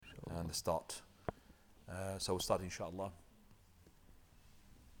the start. So we'll start inshallah.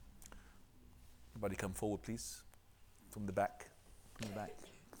 Everybody come forward please. From the back.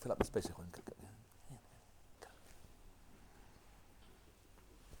 Fill up the space.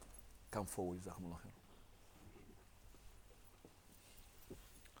 Come forward.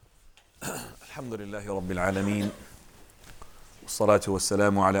 الحمد لله رب العالمين والصلاة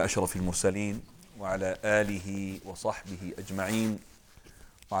والسلام على أشرف المرسلين وعلى آله وصحبه أجمعين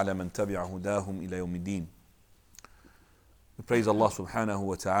وعلى من تبع هداهم إلى يوم الدين. We praise Allah subhanahu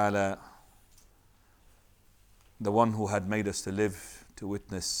wa ta'ala, the one who had made us to live to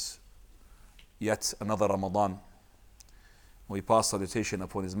witness yet another Ramadan. We pass salutation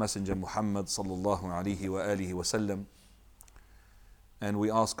upon his messenger Muhammad sallallahu alayhi wa alihi wa sallam. And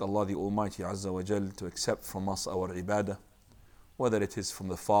we ask Allah the Almighty Azza wa Jal to accept from us our ibadah, whether it is from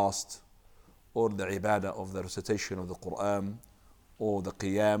the fast or the ibadah of the recitation of the Quran or the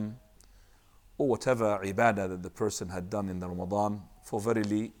qiyam or whatever ibadah that the person had done in the Ramadan. For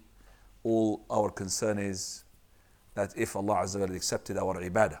verily all our concern is that if Allah Azza wa Jal accepted our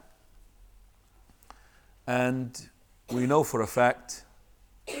ibadah. And we know for a fact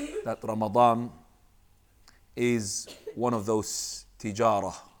that Ramadan is one of those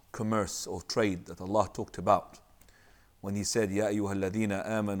tijara, commerce or trade that Allah talked about when He said, يَا أَيُّهَا الَّذِينَ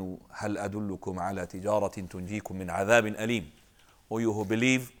آمَنُوا هَلْ أَدُلُّكُمْ عَلَى تِجَارَةٍ تُنْجِيكُم مِّنْ عَذَابٍ أَلِيمٍ. O you who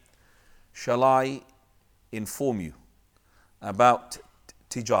believe, shall I inform you about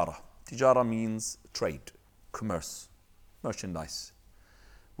tijara? Tijara means trade, commerce, merchandise,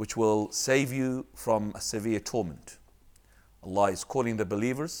 which will save you from a severe torment. Allah is calling the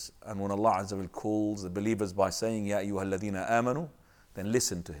believers, and when Allah Azza wa Jal calls the believers by saying, يَا أَيُّهَا الَّذِينَ آمَنُوا, then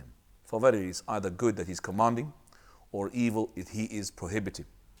listen to Him. For verily it is either good that He's commanding or evil if He is prohibiting.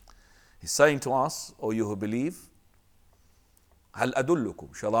 He's saying to us, O you who believe, هَلْ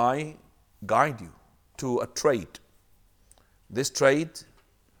أَدُلُّكُمْ, shall I guide you to a trade? This trade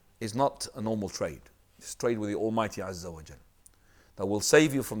is not a normal trade. It's trade with the Almighty Azza wa Jal that will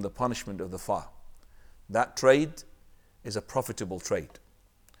save you from the punishment of the fire. That trade is a profitable trade.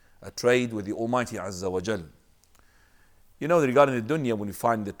 A trade with the Almighty Azza wa Jal. You know, regarding the dunya, when you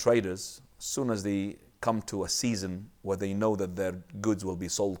find the traders, as soon as they come to a season where they know that their goods will be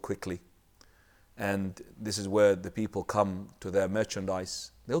sold quickly, and this is where the people come to their merchandise,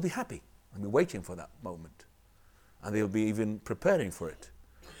 they'll be happy and be waiting for that moment. And they'll be even preparing for it.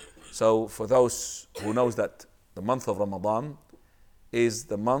 So for those who knows that the month of Ramadan is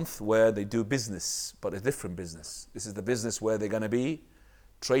the month where they do business, but a different business. This is the business where they're going to be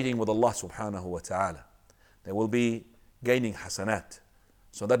trading with Allah subhanahu wa ta'ala. They will be gaining hasanat.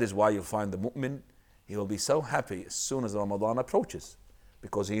 So that is why you'll find the mu'min, he will be so happy as soon as Ramadan approaches,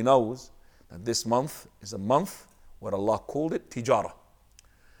 because he knows that this month is a month where Allah called it tijara.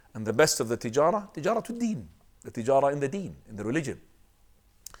 And the best of the tijara to deen, the tijara in the deen, in the religion.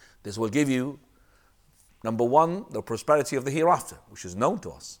 This will give you, number one, the prosperity of the hereafter, which is known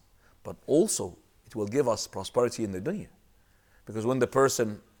to us. But also, it will give us prosperity in the dunya. Because when the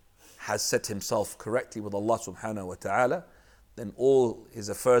person has set himself correctly with Allah subhanahu wa ta'ala, then all his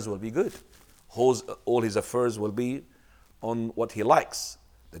affairs will be good. All his affairs will be on what he likes.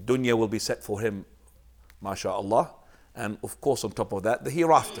 The dunya will be set for him, masha'Allah. And of course, on top of that, the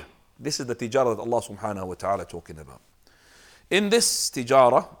hereafter. This is the tijara that Allah subhanahu wa ta'ala talking about. In this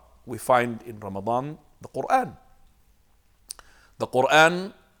tijara, we find in Ramadan the Quran. The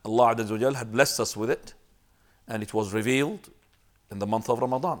Quran, Allah Azza wa Jal had blessed us with it, and it was revealed in the month of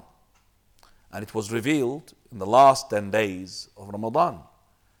Ramadan. And it was revealed in the last 10 days of Ramadan.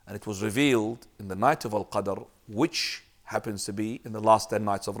 And it was revealed in the night of Al-Qadr, which happens to be in the last 10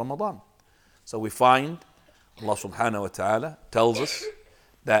 nights of Ramadan. So we find Allah subhanahu wa ta'ala tells us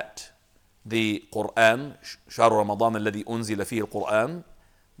that the Quran, شهر رمضان الذي أنزل فيه القرآن,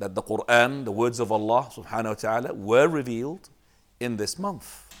 that the Quran, the words of Allah subhanahu wa ta'ala, were revealed in this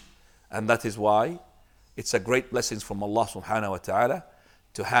month. And that is why it's a great blessing from Allah subhanahu wa ta'ala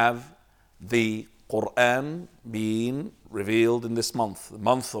to have the Quran being revealed in this month, the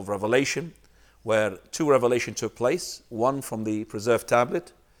month of revelation, where two revelations took place, one from the preserved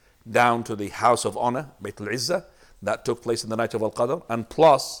tablet down to the house of honor, Bayt al-Izzah, that took place in the night of Al-Qadr, and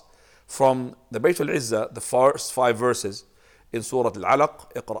plus from the Bayt al-Izzah, the first 5 verses in Surah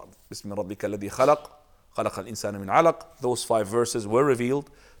Al-Alaq, اقرأ بسم ربك الذي خلق خلق الإنسان من علق. Those 5 verses were revealed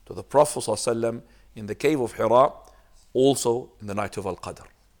to the Prophet ﷺ in the cave of Hira, also in the night of Al-Qadr.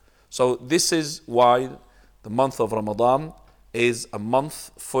 So this is why the month of Ramadan is a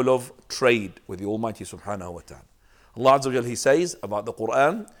month full of trade with the Almighty subhanahu wa ta'ala. Allah Azza wa Jal, He says about the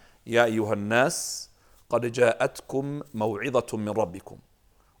Quran, يَا أَيُّهَا النَّاسِ قَدْ جَاءَتْكُمْ مَوْعِظَةٌ مِّن رَبِّكُمْ.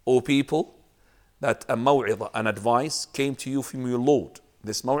 O people, that a maw'idah, an advice came to you from your Lord.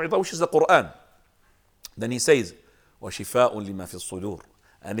 This maw'idah, which is the Quran. Then he says, وَشِفَاءٌ لِمَا فِي الصُّدُورِ.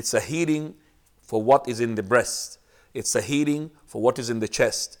 And it's a healing for what is in the breast. It's a healing for what is in the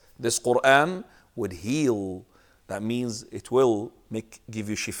chest. This Quran would heal. That means it will give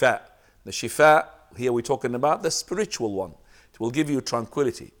you shifa. The shifa, here we're talking about the spiritual one. It will give you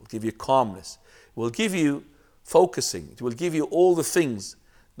tranquility. It will give you calmness. It will give you focusing. It will give you all the things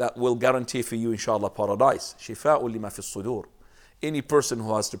that will guarantee for you, inshallah, paradise. Shifa'u lima fi sudur. Any person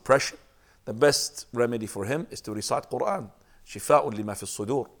who has depression, the best remedy for him is to recite Quran. Shifa'u lima fi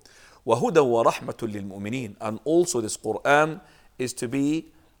sudur. Wa huda wa rahmatul lil mu'mineen. And also this Quran is to be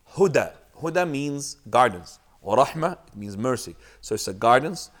huda. Huda means guidance. Wa rahma, it means mercy. So it's a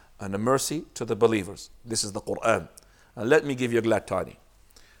guidance and a mercy to the believers. This is the Quran. And let me give you a glad tidings.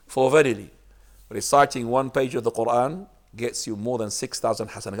 For verily, reciting one page of the Quran gets you more than 6,000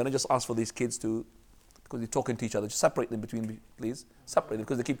 hasanah. I'm going to just ask for these kids to, because they're talking to each other, just separate them between, please. Separate them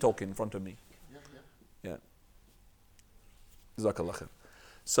because they keep talking in front of me. Yeah. Jazakallah khair.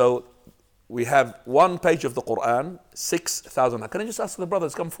 So we have one page of the Quran, 6,000. Can I just ask the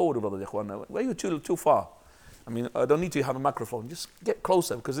brothers, come forward, brothers, ikhwan. Where are you too far? I mean, I don't need to have a microphone. Just get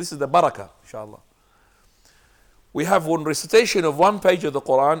closer because this is the barakah, inshallah. We have one recitation of one page of the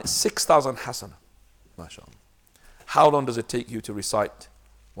Quran, 6,000 hasanah. MashaAllah. How long does it take you to recite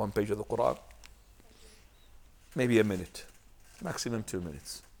one page of the Quran? Maybe a minute, maximum 2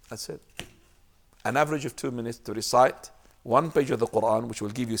 minutes. That's it. An average of 2 minutes to recite one page of the Quran, which will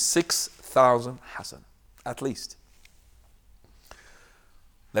give you 6,000 hasanah, at least.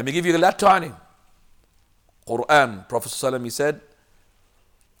 Let me give you the last timing. Quran, Prophet ﷺ, he said,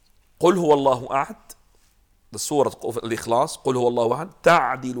 قُلْ هُوَ اللَّهُ أَحَدٌ. The surah of Al-Ikhlas, قُلْ هُوَ اللَّهُ أَحَدٌ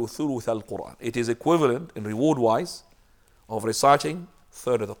تَعْدِلُ ثُلُثَ الْقُرْآنِ. It is equivalent in reward-wise of reciting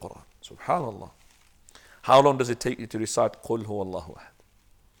third of the Quran. Subhanallah. How long does it take you to recite قُلْ هُوَ اللَّهُ أَحَدٌ?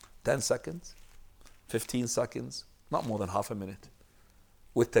 10 seconds? 15 seconds? Not more than half a minute.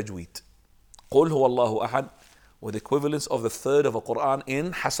 With tajweed. قُلْ هُوَ اللَّهُ أَحَدٌ with equivalence of the third of a Quran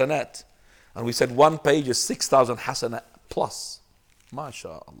in hasanat. And we said one page is 6,000 hasanat plus.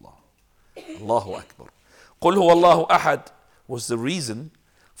 MashaAllah. Allahu Akbar. قُلْ هُوَ اللَّهُ أَحَدٌ was the reason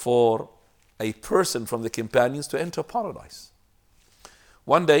for a person from the companions to enter paradise.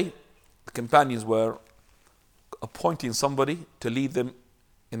 One day, the companions were appointing somebody to lead them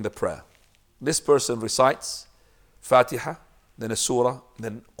in the prayer. This person recites Fatiha, then a surah,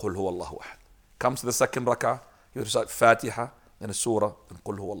 then قُلْ هُوَ اللَّهُ أَحَدٌ. Comes to the second rak'ah, he recite Fatiha, then a surah, then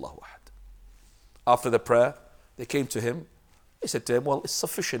قُلْ هُوَ اللَّهُ أَحَدٌ. After the prayer, they came to him. They said to him, well, it's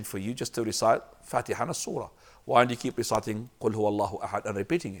sufficient for you just to recite Fatiha and a surah. Why do you keep reciting قُلْ هُوَ اللَّهُ أَحَدٌ and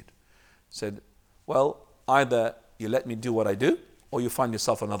repeating it? He said, well, either you let me do what I do, or you find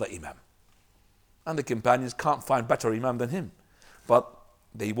yourself another imam. And the companions can't find better imam than him. But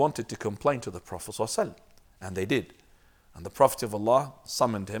they wanted to complain to the Prophet ﷺ, and they did. And the Prophet of Allah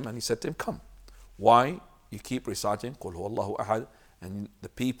summoned him and he said to him, come, why you keep reciting قُلْ هُوَ اللَّهُ أَحَدٌ and the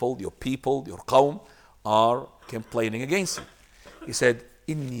people, your qawm are complaining against you? He said,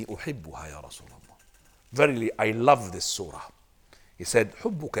 إِنِّي أُحِبُّهَا يَا رَسُولَ اللَّهِ. Verily, I love this surah. He said,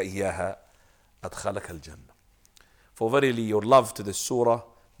 حُبُّكَ إِيَّاهَا أَدْخَلَكَ الْجَنَّةِ. For verily, your love to this surah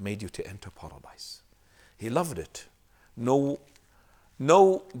made you to enter paradise. He loved it. No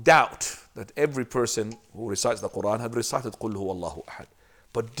doubt that every person who recites the Quran had recited قُلْ هُوَ اللَّهُ أَحَدٌ.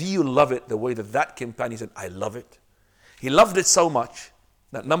 But do you love it the way that companion said, I love it? He loved it so much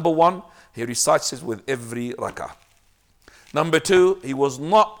that number one, he recites it with every rak'ah. Number two, he was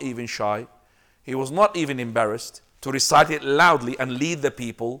not even shy. He was not even embarrassed to recite it loudly and lead the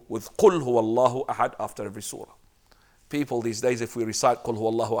people with قُلْ هُوَ اللَّهُ أَحَدٌ after every surah. People these days, if we recite قُلْ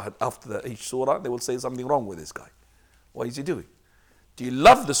هُوَ اللَّهُ أَحَدٌ after each surah, they will say something wrong with this guy. What is he doing? Do you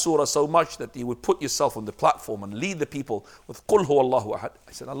love the surah so much that you would put yourself on the platform and lead the people with قُلْ هُوَ اللَّهُ أَحَدٌ?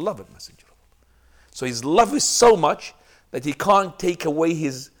 I said, I love it, Messenger of Allah. So his love is so much that he can't take away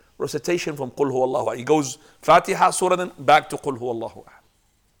his recitation from قُلْ هُوَ اللَّهُ أَحَدٌ. He goes Fatiha, surah, then back to قُلْ هُوَ اللَّهُ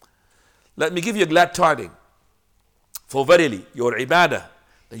أَحَدٌ. Let me give you a glad tidings. For verily, your ibadah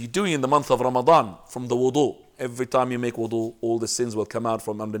that you're doing in the month of Ramadan from the wudu, every time you make wudu, all the sins will come out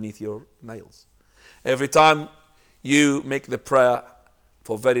from underneath your nails. Every time you make the prayer,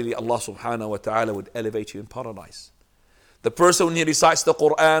 for verily Allah subhanahu wa ta'ala would elevate you in paradise. The person when he recites the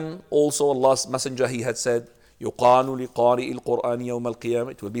Quran, also Allah's Messenger, he had said, يُقَانُ لِقَارِئِ الْقُرْآنِ يَوْمَ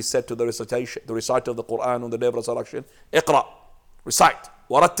الْقِيَامَةِ. It will be said to the reciter of the Quran on the day of resurrection, اقرأ, recite,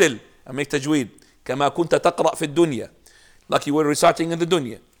 وَرَتِّل, and make tajweed, كَمَا كُنْتَ تَقْرَأ فِي الدُّنْيَا, like you were reciting in the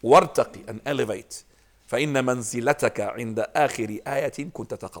dunya, وَارْتَقِ, and elevate, فإن منزلتك عند آخر آية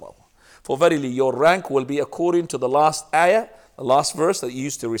كنت تقرأ. For verily your rank will be according to the last ayah, the last verse that you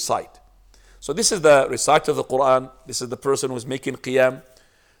used to recite. So this is the reciter of the Quran. This is the person who's making qiyam.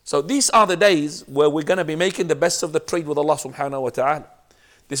 So these are the days where we're going to be making the best of the trade with Allah subhanahu wa ta'ala.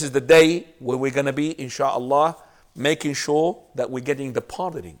 This is the day where we're going to be, inshaAllah, making sure that we're getting the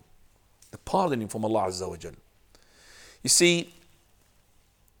pardoning from Allah Azza wa Jal. You see,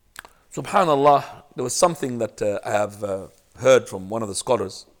 subhanallah, there was something that I have heard from one of the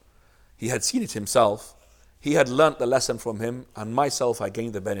scholars. He had seen it himself. He had learnt the lesson from him, and myself, I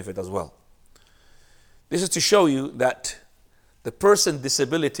gained the benefit as well. This is to show you that the person's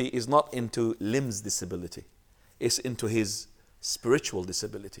disability is not into limbs disability. It's into his spiritual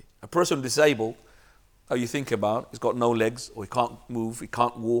disability. A person disabled, how you think about, he's got no legs, or he can't move, he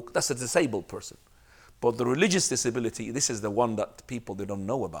can't walk. That's a disabled person. But the religious disability, this is the one that people, they don't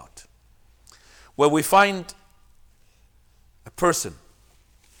know about. Where we find a person,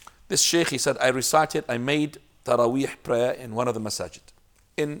 this sheikh, he said, I made Taraweeh prayer in one of the masajid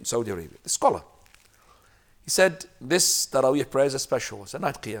in Saudi Arabia. The scholar. He said, this Taraweeh prayer is a special. It's a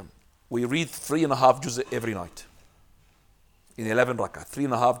night qiyam. We read 3.5 juz every night. In 11 rak'ah,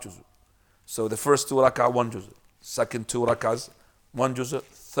 3.5 juz. So the first 2 rak'ah, 1 juz. Second 2 rak'ahs, 1 juz.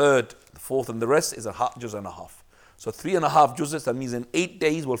 Third, the fourth, and the rest is a juz and a half. So 3.5 juz, that means in 8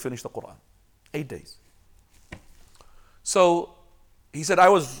 days we'll finish the Quran. 8 days. So he said, I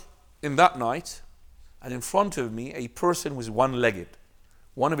was in that night, and in front of me, a person was one-legged.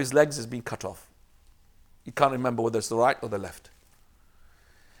 One of his legs has been cut off. You can't remember whether it's the right or the left.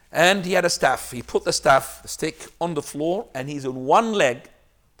 And he had a staff. He put the staff, the stick, on the floor, and he's on one leg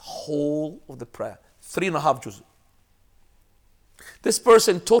the whole of the prayer. 3.5 juz. This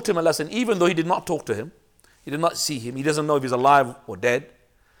person taught him a lesson, even though he did not talk to him. He did not see him. He doesn't know if he's alive or dead.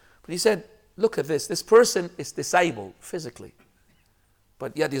 But he said, look at this. This person is disabled physically,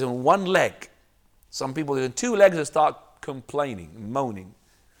 but yet he's on one leg. Some people on 2 legs and start complaining, moaning.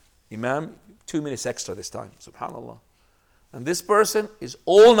 Imam, 2 minutes extra this time. Subhanallah. And this person is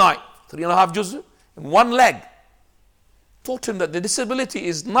all night, 3.5 juz, and 1 leg. Taught him that the disability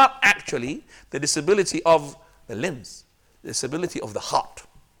is not actually the disability of the limbs, the disability of the heart.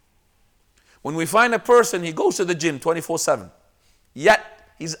 When we find a person, he goes to the gym 24/7,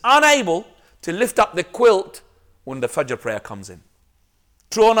 yet he's unable to lift up the quilt when the Fajr prayer comes in.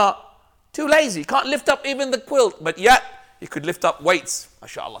 True or not? Too lazy, can't lift up even the quilt, but yet he could lift up weights,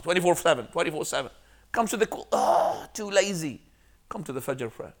 mashallah, 24/7. Comes to the quilt, too lazy. Come to the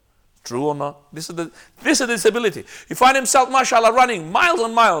Fajr prayer. True or not? This is the disability. You find himself, mashallah, running miles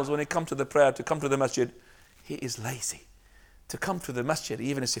and miles when he comes to the prayer, to come to the masjid. He is lazy. To come to the masjid,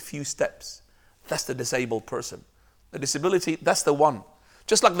 even if it's a few steps. That's the disabled person. The disability, that's the one.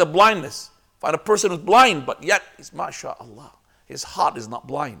 Just like the blindness. Find a person who's blind, but yet he's mashallah. His heart is not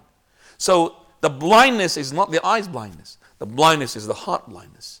blind. So the blindness is not the eye's blindness. The blindness is the heart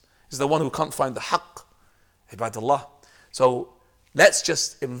blindness. It's the one who can't find the haqq. Ibadallah. So let's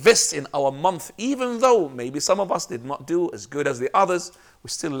just invest in our month, even though maybe some of us did not do as good as the others. We're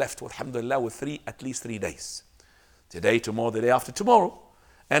still left, alhamdulillah, with at least 3 days. Today, tomorrow, the day after tomorrow.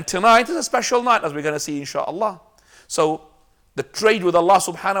 And tonight is a special night, as we're going to see, inshaAllah. So the trade with Allah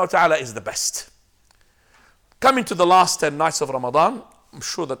subhanahu wa ta'ala is the best. Coming to the last 10 nights of Ramadan, I'm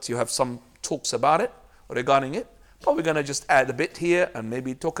sure that you have some talks about it, regarding it. But we're going to just add a bit here and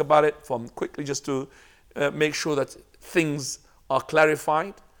maybe talk about it from quickly, just to make sure that things are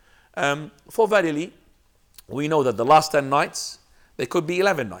clarified. For verily, we know that the last 10 nights, they could be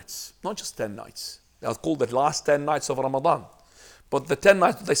 11 nights, not just 10 nights. They are called the last 10 nights of Ramadan. But the 10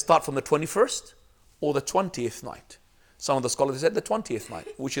 nights, they start from the 21st or the 20th night. Some of the scholars said the 20th night,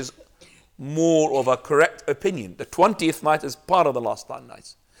 which is more of a correct opinion. The 20th night is part of the last 10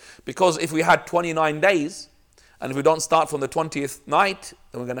 nights. Because if we had 29 days, and if we don't start from the 20th night,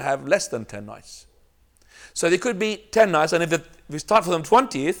 then we're going to have less than 10 nights. So there could be 10 nights, and if we start from the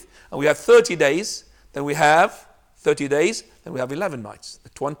 20th, and we have 30 days, then we have 30 days, then we have 11 nights. The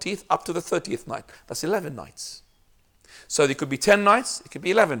 20th up to the 30th night. That's 11 nights. So there could be 10 nights, it could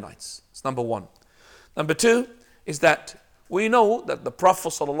be 11 nights. That's number one. Number two is that we know that the Prophet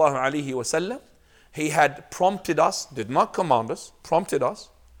ﷺ, he had prompted us, did not command us, prompted us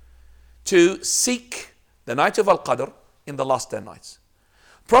to seek the night of Al-Qadr in the last 10 nights.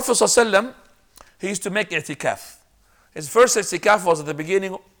 Prophet ﷺ, he used to make i'tikaf. His first i'tikaf was at the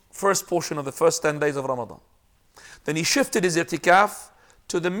beginning, first portion of the first 10 days of Ramadan. Then he shifted his i'tikaf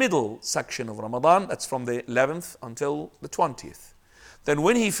to the middle section of Ramadan, that's from the 11th until the 20th. Then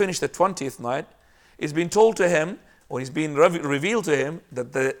when he finished the 20th night, it's been told to him or he's been revealed to him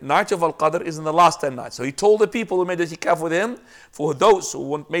that the night of Al-Qadr is in the last 10 nights. So he told the people who made the i'tikaf with him, for those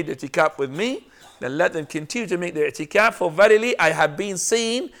who made the i'tikaf with me, then let them continue to make the i'tikaf, for verily I have been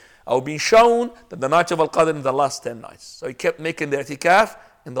seen, or been shown that the night of Al-Qadr is the last 10 nights. So he kept making the i'tikaf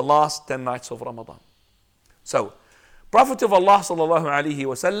in the last 10 nights of Ramadan. So, Prophet of Allah sallallahu alaihi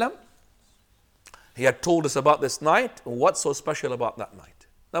wasallam, he had told us about this night and what's so special about that night.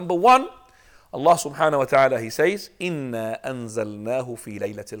 Number one, Allah subhanahu wa ta'ala, he says, إِنَّا أَنزَلْنَاهُ فِي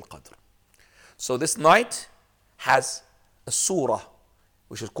لَيْلَةِ الْقَدْرِ. So this night has a surah,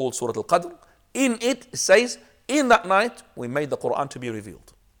 which is called Surah Al-Qadr. In it, it says, in that night, we made the Quran to be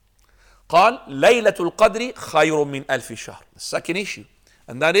revealed. قال ليلة القدر خير من ألف شهر. The second issue,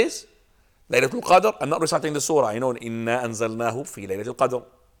 and that is Laylatul Qadr. I'm not reciting the surah. I know إِنَّا أَنزَلْنَاهُ فِي لَيْلَةِ الْقَدْرِ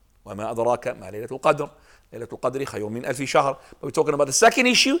وَمَا أَدْرَاكَ مَا لَيْلَةُ الْقَدْرِ لَيْلَةُ الْقَدْرِ خَيْرٌ مِنْ أَلْفِ شَهْرٍ. But we're talking about the second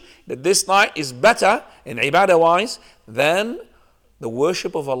issue, that this night is better in ibadah wise than the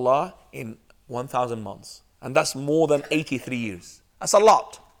worship of Allah in 1,000 months. And that's more than 83 years. That's a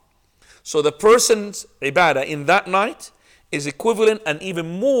lot. So the person's ibadah in that night is equivalent and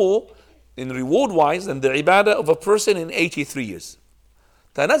even more in reward wise than the ibadah of a person in 83 years.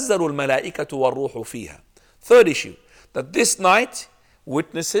 تنزل الملائكة والروح فيها. Third issue, that this night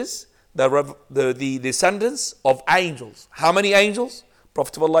witnesses the descendants of angels. How many angels?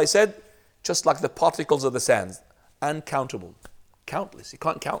 Prophet of Allah said, just like the particles of the sands, uncountable, countless, you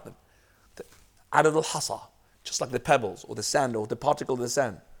can't count them. Adad al-hasa, just like the pebbles or the sand or the particle of the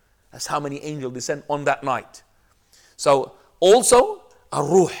sand. That's how many angels descend on that night. So also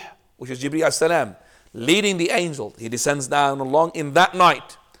Ar-Ruh, which is Jibreel alayhi salam, leading the angel, he descends down along in that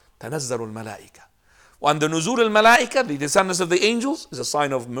night. تنزل الملائكة. And the nuzul al-malaika, the descendants of the angels, is a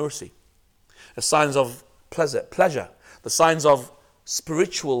sign of mercy, a sign of pleasure, the signs of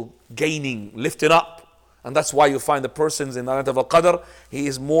spiritual gaining, lifting up. And that's why you find the persons in the night of Al-Qadr, he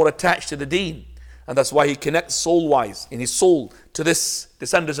is more attached to the deen. And that's why he connects soul-wise in his soul to this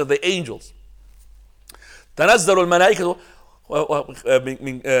descendants of the angels. تنزل الملائكة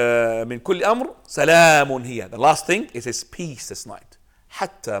من كل أمر سلام هي. The last thing is his peace this night.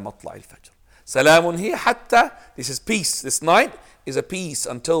 حتى مطلع الفجر. سلام هي حتى, this is peace. This night is a peace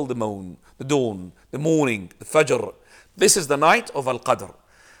until the dawn, the morning, the Fajr. This is the night of Al-Qadr.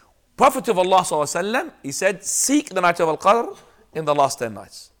 Prophet of Allah ﷺ, he said, seek the night of Al-Qadr in the last 10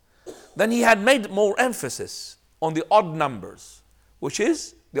 nights. Then he had made more emphasis on the odd numbers, which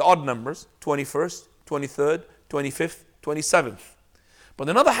is the odd numbers, 21st, 23rd, 25th, 27th. But in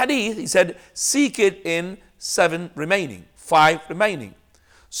another hadith, he said, seek it in 7 remaining, 5 remaining.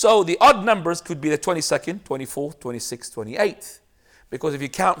 So the odd numbers could be the 22nd, 24th, 26th, 28th. Because if you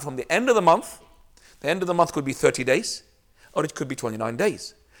count from the end of the month could be 30 days, or it could be 29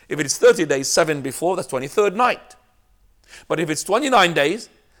 days. If it is 30 days, 7 before, that's 23rd night. But if it's 29 days,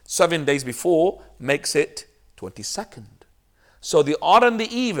 7 days before makes it 22nd. So the odd and the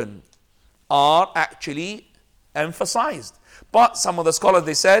even are actually emphasized. But some of the scholars,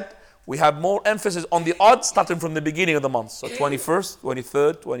 they said, we have more emphasis on the odd starting from the beginning of the month. So 21st,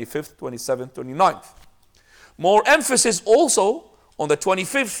 23rd, 25th, 27th, 29th. More emphasis also on the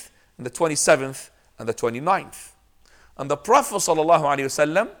 25th and the 27th and the 29th. And the Prophet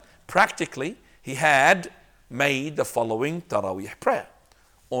ﷺ, practically, he had made the following Taraweeh prayer.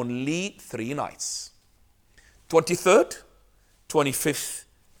 Only 3 nights. 23rd, 25th,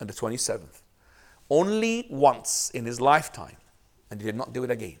 and the 27th. Only once in his lifetime. And he did not do it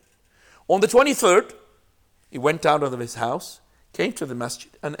again. On the 23rd, he went out of his house, came to the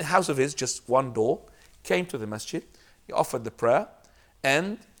masjid, and a house of his, just one door, came to the masjid, he offered the prayer,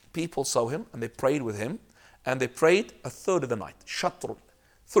 and people saw him, and they prayed with him, and they prayed a third of the night, Shatr,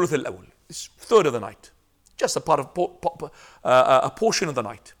 Thuluth al-Awwal, third of the night, just a portion of the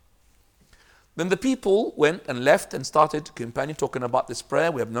night. Then the people went and left and started companion talking about this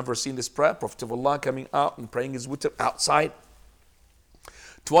prayer. We have never seen this prayer. Prophet of Allah coming out and praying his witr outside.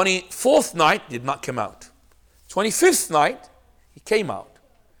 24th night did not come out. 25th night, he came out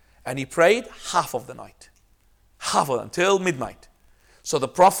and he prayed half of the night. Until midnight. So the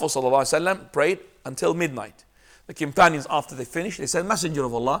Prophet ﷺ prayed until midnight. The companions, after they finished, they said, Messenger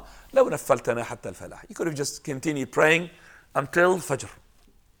of Allah, لو نفلتنا حتى الفلاح. You could have just continued praying until Fajr.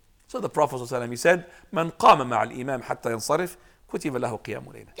 So the Prophet ﷺ, he said, من قام مع الإمام حتى ينصرف كتب له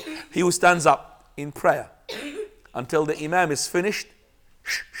قيام ليلة. He who stands up in prayer until the Imam is finished.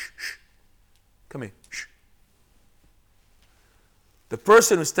 Come here. The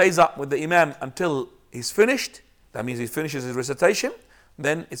person who stays up with the Imam until he's finished, that means he finishes his recitation,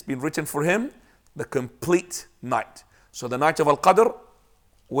 then it's been written for him the complete night. So the night of Al-Qadr,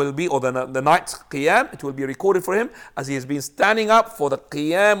 will be, or the night's qiyam, it will be recorded for him as he has been standing up for the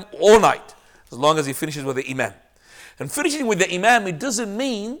qiyam all night, as long as he finishes with the imam. And finishing with the imam, it doesn't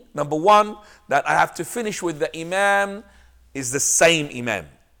mean, number one, that I have to finish with the imam is the same imam.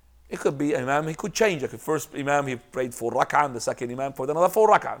 It could be imam, he could change. Like the first imam, he prayed 4 rak'ah, and the second imam prayed another 4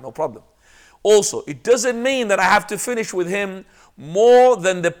 rak'ah, no problem. Also, it doesn't mean that I have to finish with him more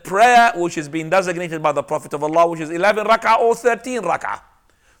than the prayer which has been designated by the Prophet of Allah, which is 11 rak'ah or 13 rak'ah.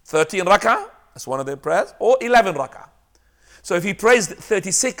 13 rak'ah, that's one of the prayers, or 11 rak'ah. So if he prays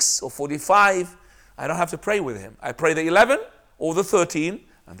 36 or 45, I don't have to pray with him. I pray the 11 or the 13,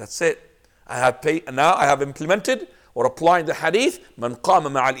 and that's it. Now I have implemented or applied the hadith, من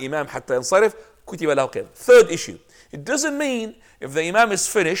قام مع الإمام حتى ينصرف كتب له قيام. Third issue, it doesn't mean if the imam is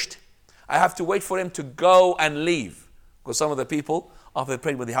finished, I have to wait for him to go and leave. Because some of the people, after they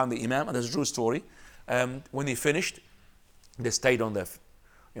prayed behind the imam, and there's a true story, when they finished, they stayed on their,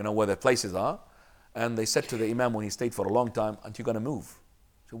 where their places are, and they said to the imam when he stayed for a long time, aren't you going to move?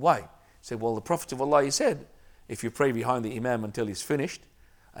 So why? He said, well, the Prophet of Allah, he said, if you pray behind the imam until he's finished,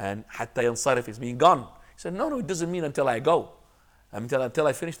 and hatta yansarif is being gone. He said, no, it doesn't mean until I go, until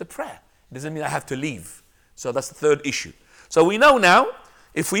I finish the prayer. It doesn't mean I have to leave. So that's the third issue. So we know now,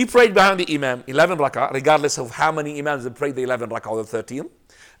 if we prayed behind the imam 11 rak'ah, regardless of how many imams have prayed the 11 rak'ah or the 13,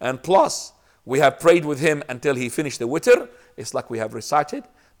 and plus we have prayed with him until he finished the witr, it's like we have recited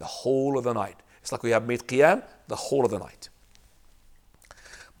the whole of the night. It's like we have made qiyam the whole of the night.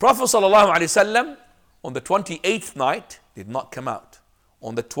 Prophet sallallahu alaihi wasallam on the 28th night did not come out.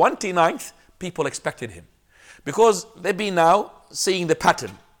 On the 29th, people expected him because they've been now seeing the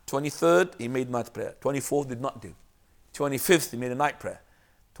pattern. 23rd, he made night prayer. 24th, did not do. 25th, he made a night prayer.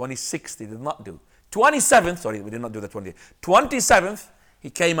 26th, he did not do. 27th, sorry, we did not do the 20th. 27th, he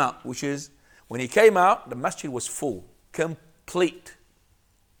came out, which is, when he came out, the masjid was full, complete.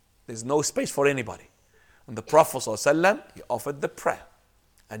 There's no space for anybody. And the Prophet ﷺ, he offered the prayer.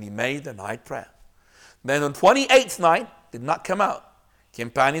 And he made the night prayer. Then on 28th night, did not come out.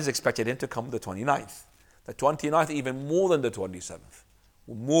 Companions expected him to come the 29th. The 29th, even more than the 27th.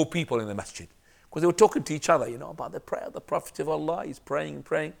 More people in the masjid. Because they were talking to each other, about the prayer. The Prophet of Allah, he's praying.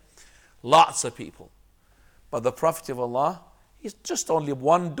 Lots of people. But the Prophet of Allah, he's just only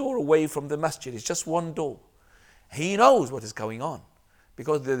one door away from the masjid. It's just one door. He knows what is going on.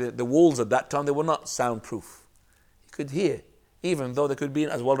 Because the walls at that time, they were not soundproof. He could hear. Even though there could be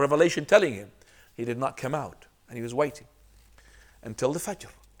as well revelation telling him. He did not come out. And he was waiting. Until the Fajr.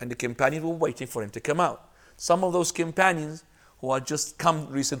 And the companions were waiting for him to come out. Some of those companions who had just come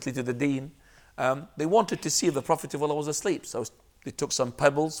recently to the deen, they wanted to see if the Prophet of Allah was asleep. So they took some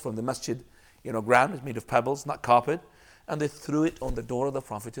pebbles from the masjid, ground, it's made of pebbles, not carpet, and they threw it on the door of the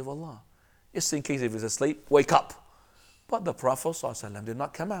Prophet of Allah. Just in case if he's asleep, wake up. But the Prophet ﷺ did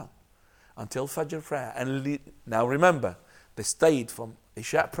not come out until Fajr prayer. And now remember, they stayed from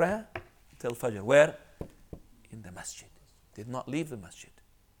Isha prayer until Fajr. Where? In the masjid. Did not leave the masjid.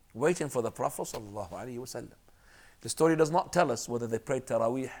 Waiting for the Prophet ﷺ. The story does not tell us whether they prayed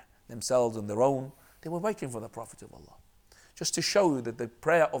Taraweeh themselves on their own. They were waiting for the Prophet of Allah. Just to show you that the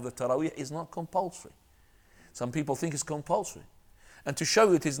prayer of the Taraweeh is not compulsory. Some people think it's compulsory. And to show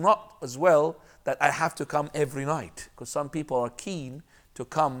you it is not as well that I have to come every night. Because some people are keen to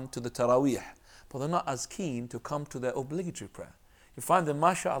come to the Taraweeh, but they're not as keen to come to the obligatory prayer. You find them,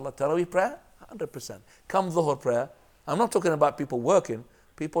 mashallah, Taraweeh prayer, 100%. Come Dhuhr prayer. I'm not talking about people working,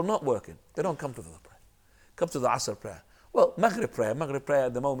 people not working. They don't come to the Dhuhr prayer. Come to the Asr prayer. Well, Maghrib prayer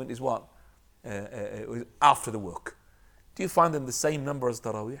at the moment is what? After the work. Do you find them the same number as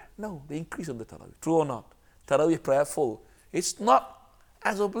Taraweeh? No, they increase on the Taraweeh. True or not? Taraweeh prayer full. It's not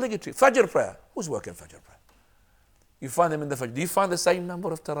as obligatory. Fajr prayer. Who's working Fajr prayer? You find them in the Fajr. Do you find the same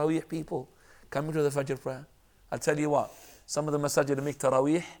number of Taraweeh people coming to the Fajr prayer? I'll tell you what. Some of the masajid make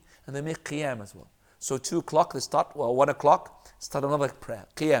Taraweeh and they make Qiyam as well. So 2 o'clock they start, 1 o'clock, start another prayer,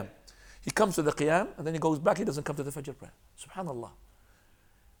 Qiyam. He comes to the Qiyam and then he goes back, he doesn't come to the Fajr prayer. Subhanallah.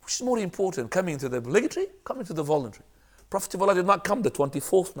 Which is more important, coming to the obligatory, coming to the voluntary? Prophet of Allah did not come the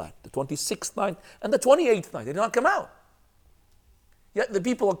 24th night, the 26th night, and the 28th night. They did not come out. Yet the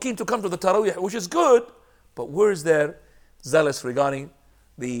people are keen to come to the Taraweeh, which is good, but where is their zealous regarding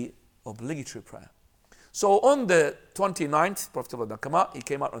the obligatory prayer? So on the 29th, Prophet of Allah did not come out, he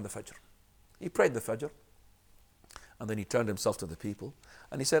came out on the Fajr. He prayed the Fajr, and then he turned himself to the people,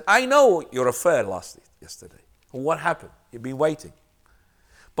 and he said, I know your affair yesterday. What happened? You've been waiting.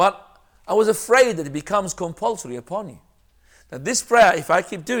 But I was afraid that it becomes compulsory upon you. That this prayer, if I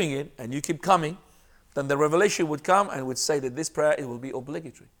keep doing it, and you keep coming, then the revelation would come and would say that this prayer, it will be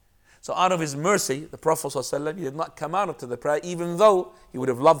obligatory. So out of his mercy, the Prophet ﷺ, he did not come out to the prayer, even though he would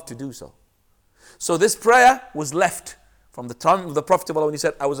have loved to do so. So this prayer was left from the time of the Prophet when he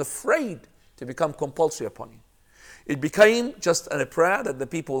said, I was afraid to become compulsory upon you. It became just a prayer that the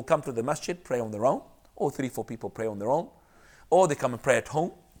people will come to the masjid, pray on their own, or 3-4 people pray on their own, or they come and pray at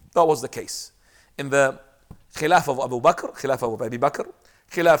home. That was the case. In the Khilafah of Abu Bakr, Khilafah of Abu Bakr,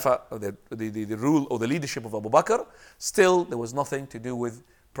 Khilafah, the rule or the leadership of Abu Bakr, still there was nothing to do with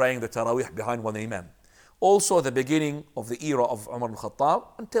praying the Taraweeh behind one Imam. Also at the beginning of the era of Umar al-Khattab,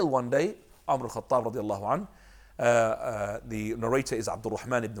 until one day, Umar al-Khattab radiallahu anhu, the narrator is Abdul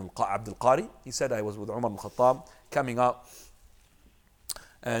Rahman ibn Abdul Qari. He said, I was with Umar al-Khattab coming up,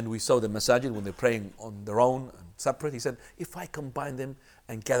 and we saw the masajid when they're praying on their own and separate. He said, if I combine them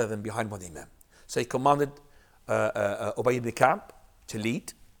and gather them behind one Imam. So he commanded Ubay ibn Ka'b to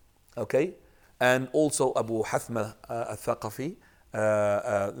lead, okay, and also Abu Hathma al-Thaqafi,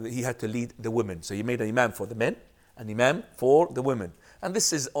 he had to lead the women. So he made an Imam for the men, an Imam for the women. And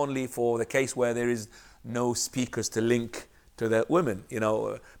this is only for the case where there is no speakers to link to the women,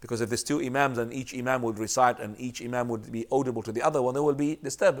 because if there's 2 Imams and each Imam would recite and each Imam would be audible to the other one, there will be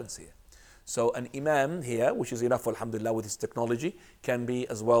disturbance here. So an Imam here, which is enough, alhamdulillah, with his technology, can be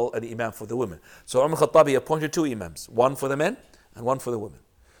as well an Imam for the women. So Umar al-Khattabi appointed 2 Imams, one for the men and one for the women.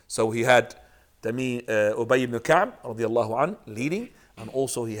 So he had Ubay ibn Ka'b radiallahu an leading, and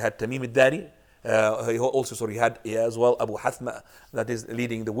also he had Tamim al-Dari. He had as well Abu Hathma, that is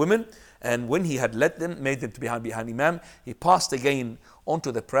leading the women. And when he had led them, made them to behind Imam, he passed again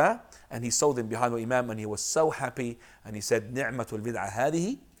onto the prayer and he saw them behind the Imam, and he was so happy, and he said, Ni'matul bid'ah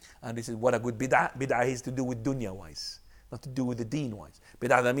hadihi. And he said, what a good bid'ah. Bid'ah is to do with dunya wise, not to do with the deen wise.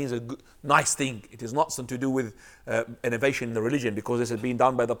 Bid'ah, that means a good, nice thing. It is not something to do with innovation in the religion, because this has been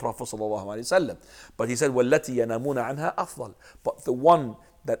done by the Prophet ﷺ. But he said, وَالَّتِي يَنَامُونَ عَنْهَا أَفْضَلُ. But the one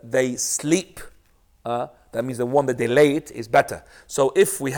that they sleep, that means the one that they lay it is better. So if we